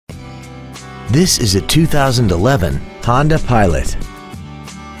This is a 2011 Honda Pilot.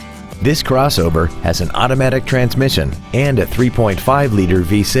 This crossover has an automatic transmission and a 3.5-liter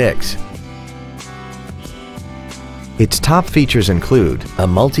V6. Its top features include a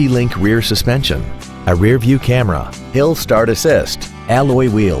multi-link rear suspension, a rear-view camera, hill start assist, alloy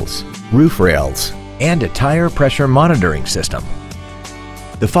wheels, roof rails, and a tire pressure monitoring system.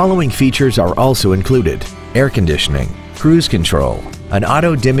 The following features are also included: air conditioning, cruise control, an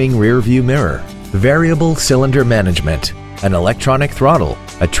auto-dimming rear-view mirror, variable cylinder management, an electronic throttle,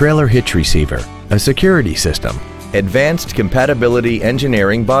 a trailer hitch receiver, a security system, advanced compatibility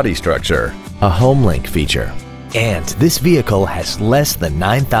engineering body structure, a HomeLink feature, and this vehicle has less than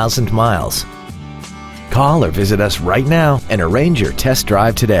 9,000 miles. Call or visit us right now and arrange your test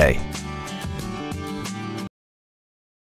drive today.